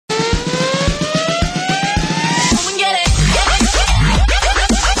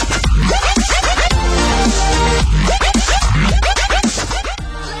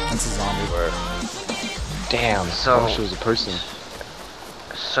So, I wish it was a person.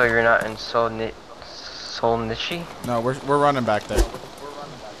 So you're not in Solnichi? No, we're running back there.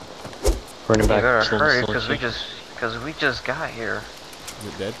 Running back. You better to hurry, Solnichi. because we just got here. Is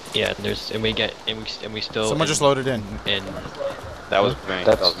it dead? Yeah, and we still. Someone just loaded in. And that was me.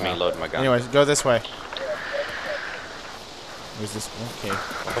 That was me loading my gun. Anyways, go this way. Where's this? Okay.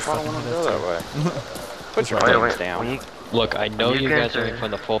 I don't want to go that way. Put your Wait, down. look, I know you guys are in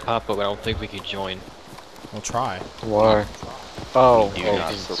from the full pop, but I don't think we can join. We'll try. Why? Oh,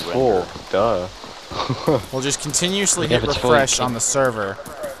 it's full. Duh. We'll just continuously Yeah, hit if it's full, refresh you on the server,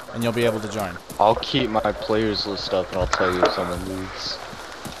 and you'll be able to join. I'll keep my players list up, and I'll tell you if someone leaves.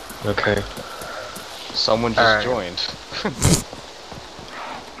 Okay. Someone just joined.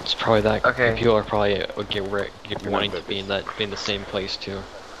 It's probably that. Okay. People are probably get wanting to be in the same place too.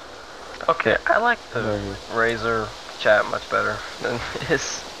 Okay, I like the Razor chat much better than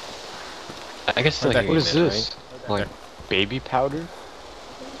his. I guess still. What is this? Right? Like baby powder?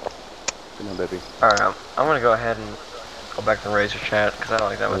 No, baby. Alright, I'm gonna go ahead and go back to Razor chat because I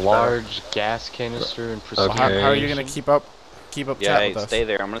like that much Large gas canister and precision. How are you gonna keep up chat with us? Stay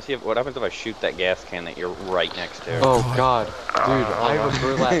there. I'm gonna see what happens if I shoot that gas can that you're right next to. Oh God, dude, I have a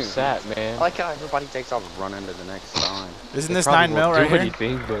burlap sack, man. I like how everybody takes off running to the next sign. Isn't this 9 mil right here?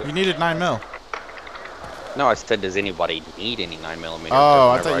 Anything, but... You needed 9 mil. No, I said, does anybody need any 9mm?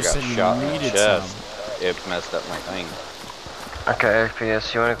 Oh, I thought you said you needed some. It messed up my thing. Okay,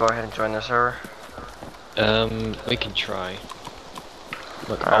 FPS, you wanna go ahead and join the server? We can try.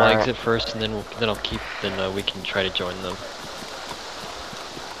 Look, I'll exit first, and then we can try to join them.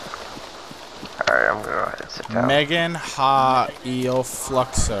 Alright, I'm gonna go ahead and sit down. Megan Ha Eel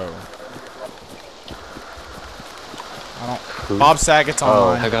Fluxo. Bob Saget's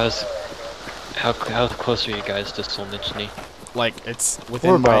online. How guys? How close are you guys to Solnichny? Like it's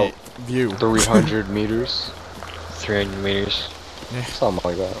within my view. 300 meters. 300 meters. Yeah. Something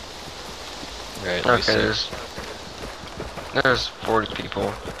like that. Right. Okay, there's 40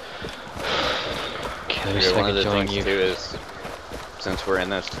 people. Okay, one of the things too is, since we're in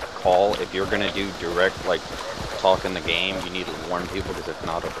this call, if you're gonna do direct like talk in the game, you need to warn people because if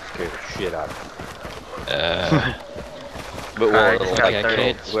not, it'll scare the shit out of them. But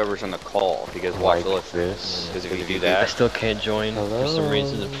whoever's on the call, because watch this. Because if you do that, I still can't join for some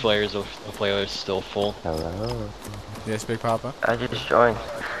reason. The player is still full. Hello. Yes, BigPapa. I just joined.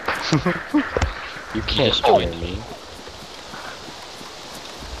 You can't join me.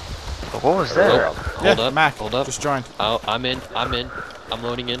 What was that? Hold up, Mac, hold up. Just joined. Oh, I'm in. I'm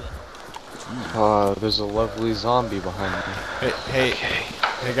loading in. There's a lovely zombie behind me. Hey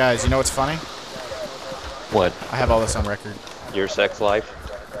guys, you know what's funny? What? I have all this on record. Your sex life?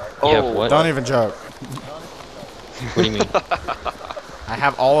 Oh, what? Don't even joke. What do you mean? I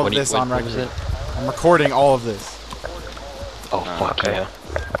have all of this on record. I'm recording all of this. Oh, fuck yeah.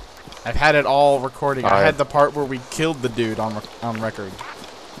 I've had it all recording. I had the part where we killed the dude on record.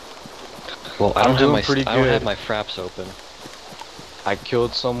 Well, I don't have my fraps open. I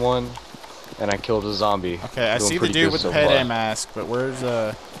killed someone, and I killed a zombie. Okay, I see the dude with the payday mask, but where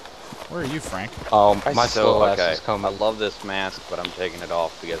are you, Frank? My slow ass is coming. I love this mask, but I'm taking it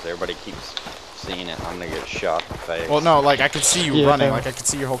off because everybody keeps seeing it. I'm gonna get shot in the face. Well, no, like I could see you running, like I could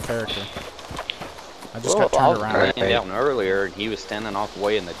see your whole character. I just got turned around. I was down earlier, and he was standing off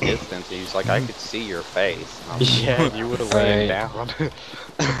way in the distance. He's like, I could see your face. Yeah, you would have laid down.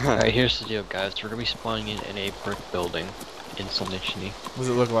 Alright, here's the deal, guys. We're gonna be spawning in a brick building in Solnichny. What does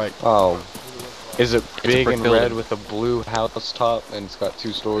it look like? Oh. Is it big and building. red with a blue house top, and it's got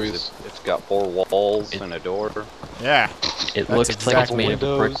 2 stories? It's got 4 walls and a door. Yeah. It looks like it's made of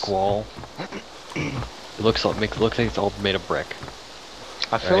a brick wall. It looks like it's all made of brick.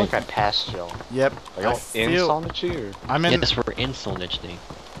 I feel like I passed y'all. Yep. Like in Solnichny or? I'm in. Yes, we're in Solnichny.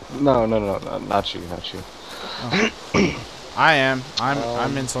 No, not you. Oh. I am.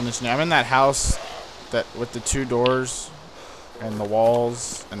 I'm in Solnichny. I'm in that house that with the 2 doors and the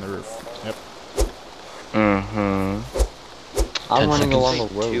walls and the roof. Yep. I'm running along the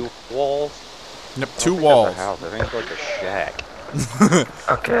road. 2 walls? Nope, 2 walls. I think it's like a shack.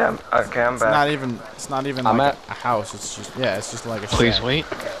 Okay, I'm back. It's not even like a house. It's just like a shack. Please wait.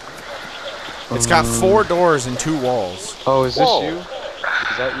 It's got 4 doors and 2 walls. Oh, is this you? Is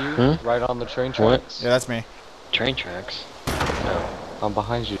that you? Right on the train tracks? Yeah, that's me. Train tracks? No. I'm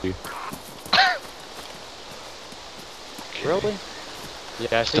behind you. Really?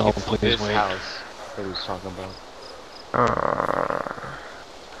 Yeah, I think it's this house that he was talking about.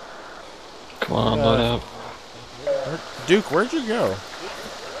 Come on, load up. Duke, where'd you go?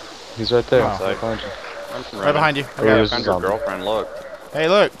 He's right there. Oh. Behind you. Right behind you. I found your girlfriend, look. Hey,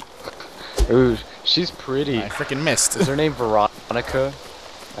 look. Ooh, She's pretty. I freaking missed. Is her name Veronica?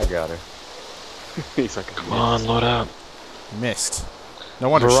 I got her. He's like, Come on, load up. Missed. No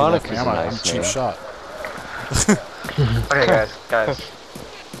wonder she left me. Veronica's I'm a a nice cheap name. shot. Okay, guys.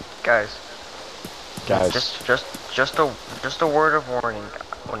 Guys. Just a word of warning.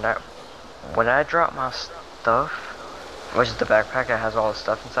 When I drop my stuff, which is the backpack that has all the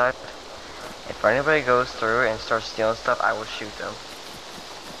stuff inside, if anybody goes through and starts stealing stuff, I will shoot them.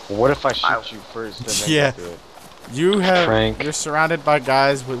 What if I shoot you first and then Yeah. do it? Frank. You're surrounded by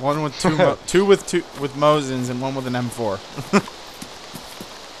guys with one with two with Mosins and one with an M4.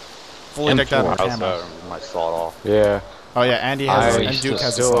 Fully decked out I with also camo. have my sawed off. Yeah. Oh yeah, Andy has I and Duke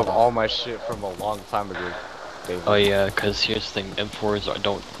has a still have sawed-off. all my shit from a long time ago. David. Oh yeah, because here's the thing: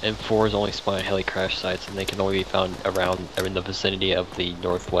 M4s only spawn at heli crash sites, and they can only be found around or in the vicinity of the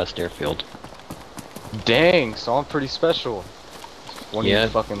northwest airfield. Dang, so I'm pretty special. One Yeah, of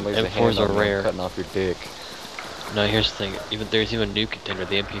you fucking lays a M4s hand are on me, rare. cutting off your dick. Now here's the thing: there's even a new contender.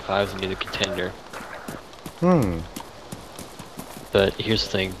 The MP5 is a new contender. But here's the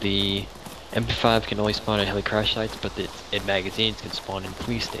thing: the MP5 can only spawn at heli crash sites, but in magazines can spawn in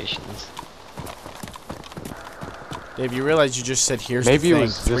police stations. Dave, you realize you just said here's Maybe the it thing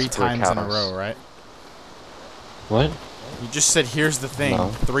was this 3 times in a brick row, house. right? What? You just said here's the thing No.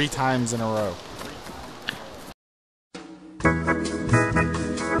 3 times in a row.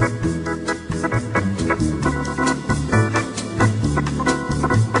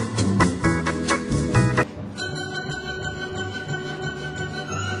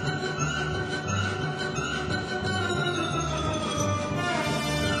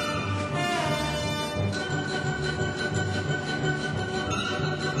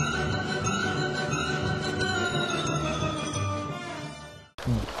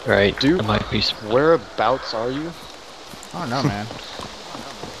 Right. Dude, I might be. whereabouts are you? I don't know, man.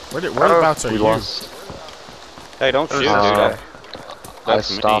 Whereabouts are We you? lost. Hey, don't shoot this Uh, guy. I That's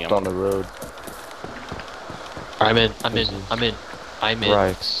me, stopped I'm- on the road. I'm in.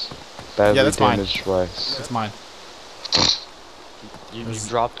 Rice. Badly that's mine. damaged rice. It's mine. You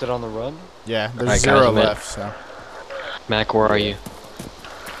dropped it on the run? Yeah, there's Alright, guys, 0 I'm in. left, so. Mac, where are you?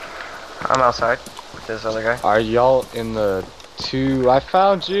 I'm outside with this other guy. Are y'all in the 2? I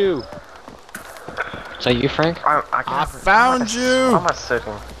found you! Is that you, Frank? I found you! How am I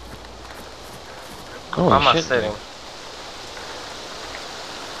sitting? Holy How am I shit, sitting?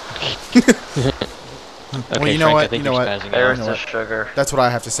 Okay, Well, you know Frank, what? I think You know you're what? spazzing There's out. the sugar. That's what I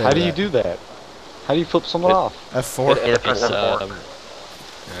have to say. How to do you that. do that? How do you flip someone off? F4? It It's, F4.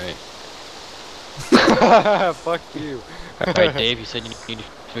 Alright. Fuck you. Alright, Dave, you said you needed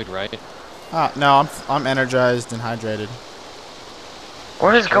food, right? No, I'm energized and hydrated.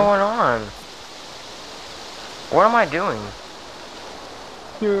 What is going on? What am I doing?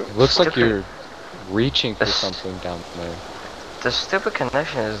 It looks like Stupid. you're reaching for This- something down there. This stupid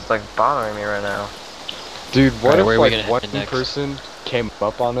connection is like bothering me right now. Dude, what Alright, where are we if gonna like head one next? person came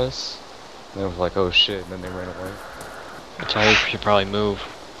up on us and it was like, oh shit, and then they ran away? That's why we should probably move.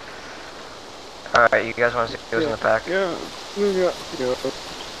 Alright, you guys want to see what's in the pack?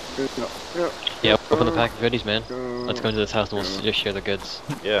 Yeah, open the pack of goodies, man. Let's go into this house and we'll just share the goods.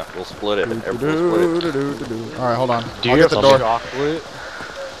 Yeah, we'll split it. Everyone split it. Alright, hold on. Do I'll you get have the some door. chocolate?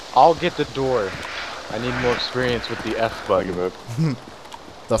 I'll get the door. I need more experience with the F button.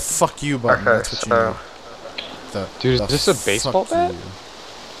 The fuck you button. Okay, That's what you so need. The, Dude, is the this a fuck baseball bat? you.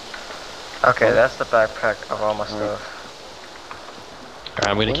 okay, that's the backpack of all my stuff. Alright,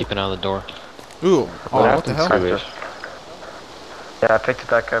 I'm gonna keep an eye on the door. Ooh. Oh, what the happened hell? to it? Yeah, I picked it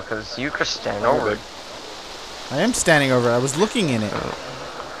back up because you could stand over it. I am standing over it. I was looking in it.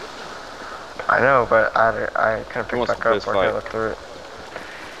 I know, but I couldn't pick it wants back to up fist or I fight? look through it.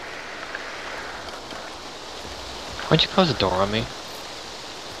 Why'd you close the door on me?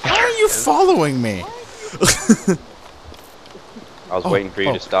 Why are you following me? I was Oh, waiting for you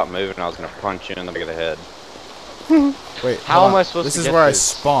oh. to stop moving. I was gonna punch you in the back of the head. Wait, How hold am on. I supposed This to is get where I this?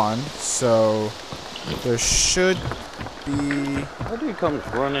 spawned, so there should be. That dude comes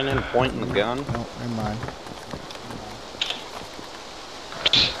running and pointing the gun. No, never mind.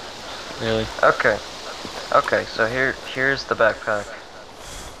 Really? Okay. Okay, so here's the backpack.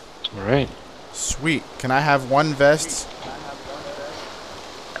 Alright. Sweet. Can I have one vest?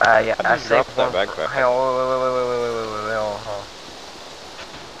 Yeah, How'd I you saved drop that one. backpack? Hang on, wait,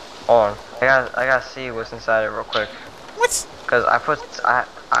 hold on. I gotta see what's inside it real quick. What? Cause I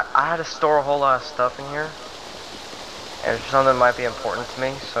had to store a whole lot of stuff in here, and something might be important to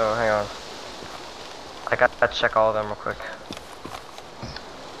me. So hang on. I gotta check all of them real quick.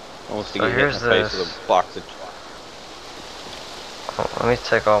 Almost to So get hit in the here's face with this. a box of. Oh, let me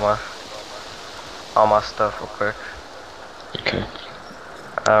take all my. all my stuff real quick. Okay.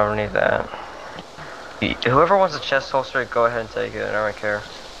 I don't need that. Whoever wants a chest holster, go ahead and take it. I don't care.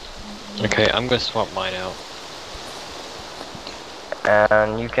 Okay, I'm gonna swap mine out.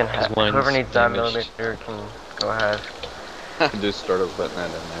 And you can have mine's whoever needs damaged. 9mm can go ahead. I just started putting that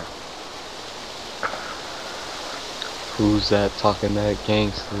in there. Who's that talking that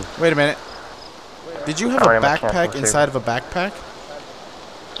gangster? Wait a minute. Did you have I a already canceled backpack too. inside of a backpack?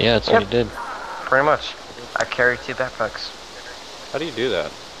 Yeah, that's what he did. Pretty much. I carry 2 backpacks. How do you do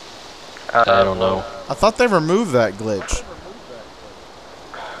that? I don't know. I thought they removed that glitch.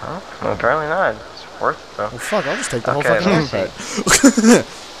 Huh? Well, apparently not. It's worth it though. Well, fuck, I'll just take the whole Okay, fucking let me backpack.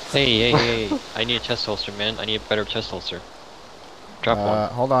 Hey. I need a chest holster, man. I need a better chest holster. Drop one.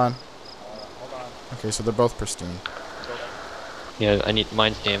 Hold on. Okay, so they're both pristine. Yeah,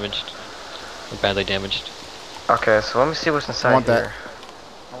 mine's damaged. Or badly damaged. Okay, so let me see what's inside want that. here.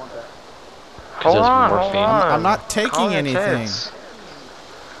 Cause Hold there's on, morphine. hold on. I'm not taking Calm your anything. tits.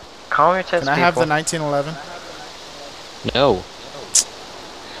 Calm your tits, Can I have the people. 1911? No.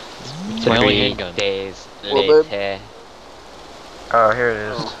 It's my only handgun. days Well, later. Oh, here it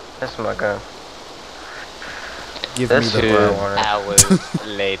is. This is my gun. Give This me the is what I brown. wanted. Hours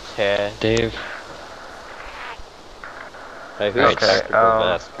later. Dave. Hey, who's Right, tactical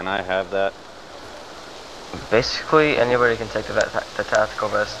vest? Can I have that? Basically, anybody can take the tactical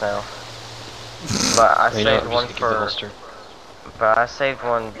vest now. But I Right now, saved I'm one just gonna get the for. holster. But I saved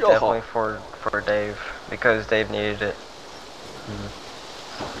one definitely for Dave because Dave needed it.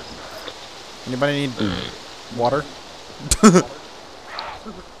 Anybody need water?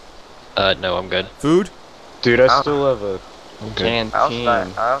 No, I'm good. Food? Dude, I still have a I'm good. canteen.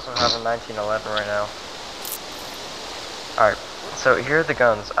 I also have a 1911 right now. Alright, so here are the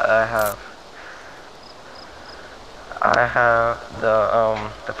guns I have. I have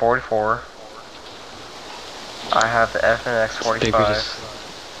the 44. I have the FNX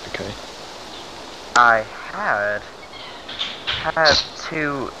 45. Okay. I had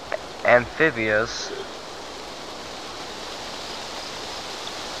 2 amphibious.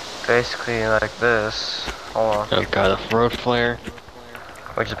 Basically like this. Hold on. Oh god, a road flare.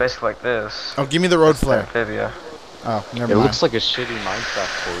 Which is basically like this. Oh, give me the road flare. Amphibia. Oh, never It mind. looks like a shitty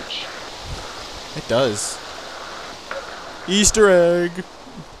Minecraft torch. It does. Easter egg.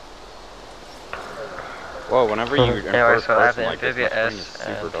 Whoa, whenever you in Anyway, first so I have person the like this, my Amphibia screen is S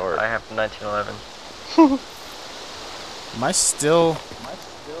super and dark. I have the 1911. Am I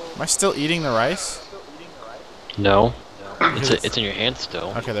still eating the rice? No. It's in your hand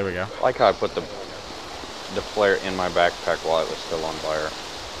still. Okay, there we go. I like how I put the flare in my backpack while it was still on fire.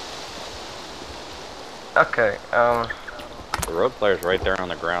 Okay, The road flare's right there on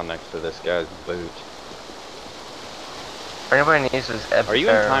the ground next to this guy's boot. if anybody needs this Are you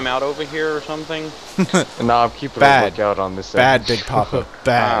in timeout over here or something? No, I'm keeping Bad. a lookout on this Bad, end. Big Papa.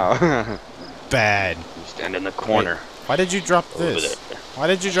 Bad. Wow. Bad. You stand in the corner. Why did you drop Over this? there. Why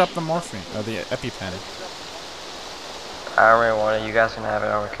did you drop the morphine? Oh, the EpiPen. I don't really want it, you guys can have it,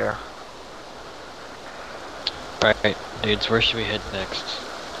 I don't care. Alright, dudes, where should we head next?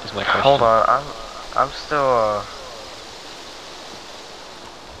 Is my question. Hold on, I'm still,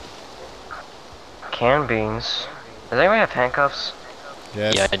 canned beans. Does anybody have handcuffs?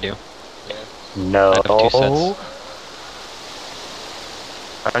 Yes. Yeah, I do. No. I have 2 sets.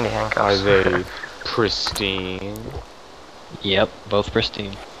 I don't need Are handcuffs. they pristine? Yep, both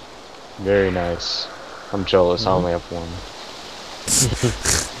pristine. Very nice. I'm jealous. I only have one.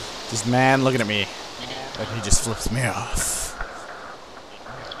 This man looking at me. And he just flips me off.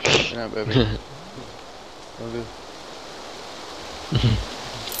 Yeah, baby.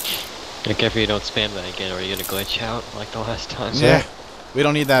 Be careful you don't spam that again, or you're gonna glitch out like the last time. Yeah. We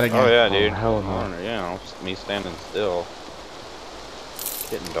don't need that again. Oh yeah, dude. hell no. I don't know, you know, just me standing still.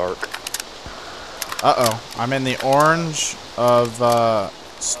 Getting dark. Uh-oh. I'm in the orange of,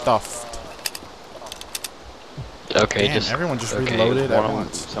 stuffed. Okay, Damn, everyone just okay, reloaded at One of them,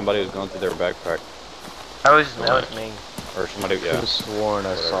 once. somebody was going through their backpack. That was me. Or somebody, I could yeah. have sworn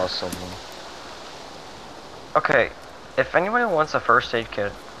I saw someone. Okay, if anybody wants a first aid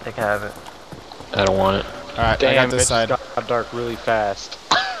kit, they can have it. I don't want it. Alright, I got this side. got dark really fast.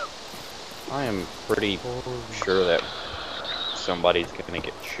 I am pretty sure that somebody's gonna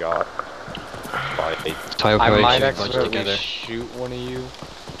get shot by a... Ty will I probably might shoot a bunch accidentally together. shoot one of you.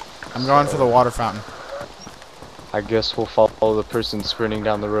 I'm going for the water fountain. I guess we'll follow the person sprinting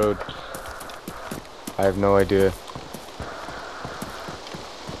down the road. I have no idea.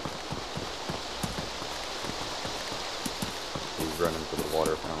 He's running for the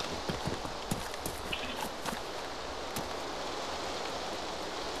water fountain.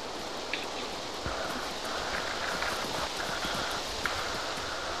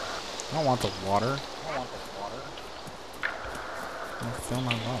 I don't want the water. I'll fill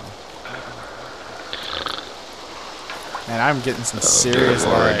my water. Man, I'm getting some serious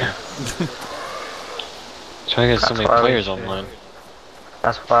lag. Try to get so That's many why we players should- online.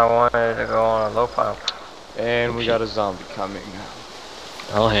 That's why I wanted to go on a low pop. And we got a zombie coming.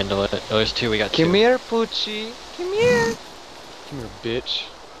 I'll handle it. Oh, there's two. We got two. Come here, Poochie. Come here. Come here, bitch.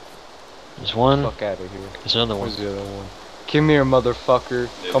 There's one. Fuck out of here. There's another one. Where's the other one? Come here, motherfucker.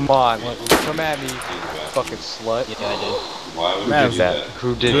 Come on. Come at me, fucking slut. Yeah, I did. Why would Man, you do that?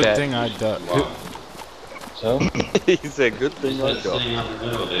 Who did Good that? thing I ducked. Why? So? He said, good thing I Just ducked. sitting out in the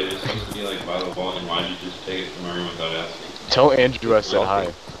middle, David. It's supposed to be like by the wall, and why'd you just take it from my room without asking? Tell Andrew I said hi.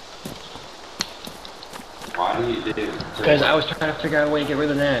 Why do you do it? Because I was trying to figure out a way to get rid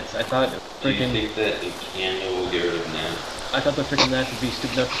of the gnats. I thought Do you freaking, think that a candle will get rid of that? I thought the freaking gnats would be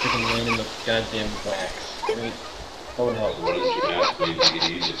stupid enough to freaking land in the goddamn wax. I mean, that would help. What is your gas when you take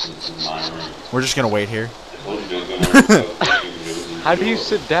it easy since it's in my room? We're just gonna wait here. I told you to go in my room. How do you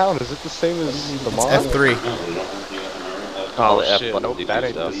sit down? Is it the same as the mod? F3. Oh, The F shit. button Nope, do that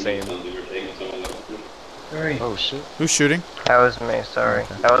ain't stuff. the same. Hurry. Oh, shit. Who's shooting? That was me, sorry.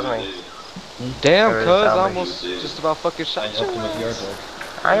 That was me. Damn, There is cuz, I zombie. almost just about fucking I shot helped him you. with yard work.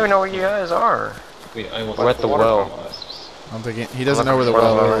 I don't even know where you guys are. Wait, I will. We're at the well. I don't think he doesn't know where the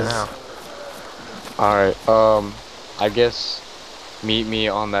well is. Alright, I guess meet me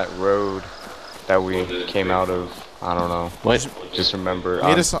on that road that we came out of. I don't know. What? Just remember.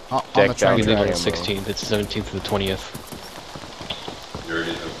 Meet us on the decked train out We in leave on track. the 16th. It's the 17th and the 20th. You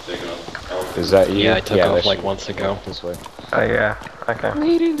already have taken off. Is that you? Yeah, I took off that like should- months ago. This way. Oh yeah, okay. I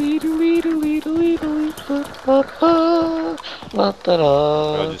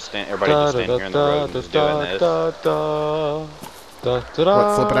Everybody just stand here in the road and just doing this. What,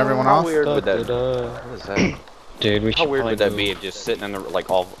 flipping everyone How off? weird would that? What is that? Dude, we How should weird would that probably be if just sitting in the like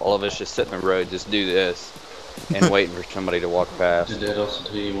all of us just sit in the road, just do this, and waiting for somebody to walk past? Did Dad also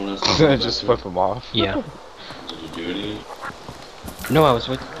tell you want us to Just flip them off. Yeah. Did you do anything? No, I was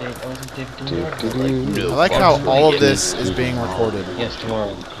with Dave. I was with David tomorrow. I like how all of this is being recorded. Yes,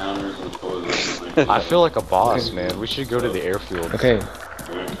 tomorrow. Counters and toilets. I feel like a boss, man. We should go to the airfield. Okay.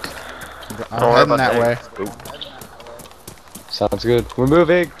 I'm worry heading about that way. Sounds good. We're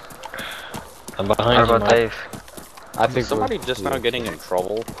moving. I'm What behind you, about Mike. Dave? I think Somebody we're- just now getting in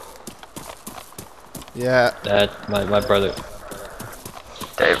trouble. Yeah, That, my brother.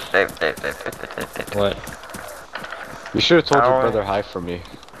 Dave. What? You should have told your Ow. brother hi for me.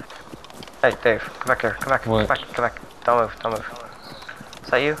 Hey, Dave, come back here. Come back. What? Come back. Don't move. Is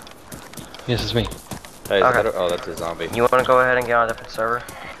that you? Yes, it's me. Hey, is Okay. that oh, that's a zombie. You want to go ahead and get on a different server?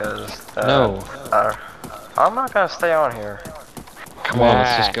 Because No. I'm not gonna stay on here. Come on,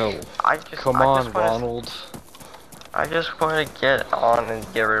 let's just go. Come on, Ronald. I just want to get on and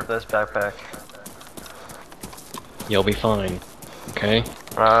get rid of this backpack. You'll be fine. Okay?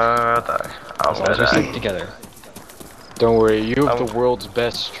 I'll die. I'm As long gonna as we die. stick together. Don't worry, you have the world's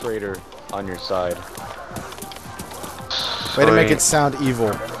best trader on your side. way to make it sound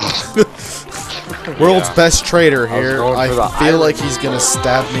evil. World's best trader I was here. going I for the feel like irony. he's gonna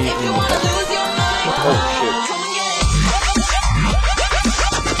stab me in the back.